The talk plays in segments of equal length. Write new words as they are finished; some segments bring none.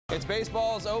It's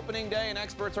baseball's opening day, and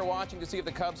experts are watching to see if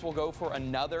the Cubs will go for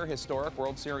another historic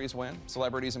World Series win.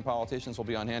 Celebrities and politicians will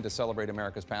be on hand to celebrate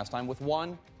America's pastime, with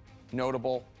one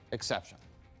notable exception.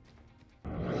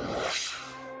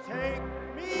 Take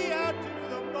me out to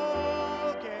the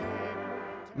ball game.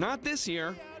 Not this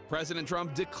year. President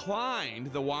Trump declined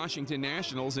the Washington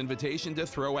Nationals' invitation to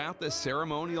throw out the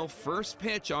ceremonial first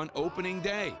pitch on opening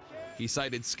day. He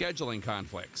cited scheduling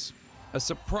conflicts. A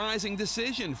surprising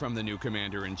decision from the new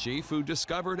commander-in-chief, who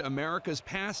discovered America's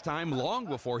pastime long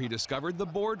before he discovered the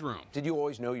boardroom. Did you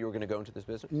always know you were going to go into this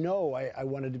business? No, I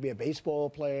wanted to be a baseball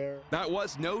player. That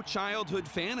was no childhood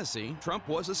fantasy. Trump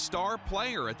was a star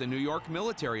player at the New York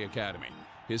Military Academy.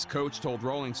 His coach told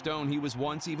Rolling Stone he was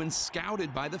once even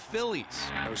scouted by the Phillies.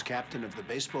 I was captain of the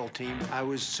baseball team. I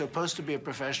was supposed to be a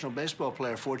professional baseball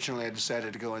player. Fortunately, I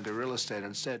decided to go into real estate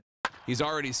instead. He's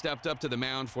already stepped up to the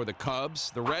mound for the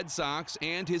Cubs, the Red Sox,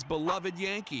 and his beloved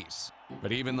Yankees.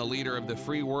 But even the leader of the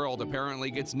free world apparently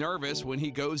gets nervous when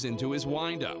he goes into his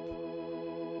windup.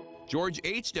 George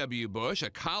H.W. Bush,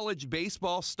 a college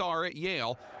baseball star at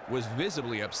Yale, was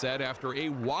visibly upset after a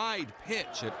wide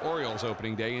pitch at Orioles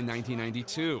opening day in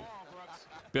 1992.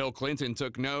 Bill Clinton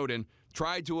took note and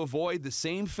tried to avoid the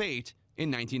same fate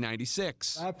in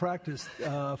 1996. I practiced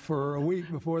for a week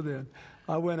before then.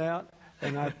 I went out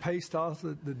and I paced off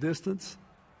the distance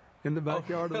in the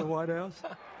backyard of the White House.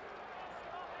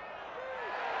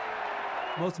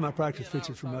 Most of my practice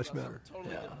pitches were much better.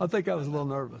 I think I was a little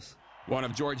nervous. One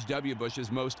of George W. Bush's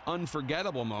most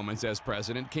unforgettable moments as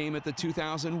president came at the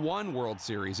 2001 World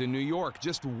Series in New York,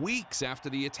 just weeks after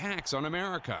the attacks on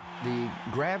America. The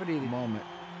gravity of the moment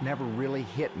never really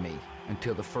hit me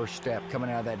until the first step coming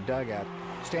out of that dugout.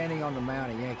 Standing on the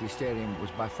mound at Yankee Stadium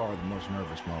was by far the most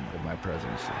nervous moment of my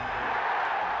presidency.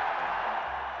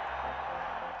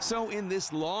 So in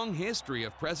this long history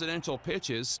of presidential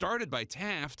pitches started by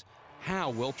Taft,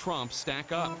 how will Trump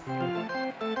stack up?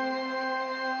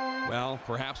 Well,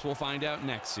 perhaps we'll find out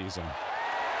next season.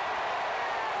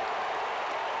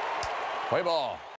 Play ball.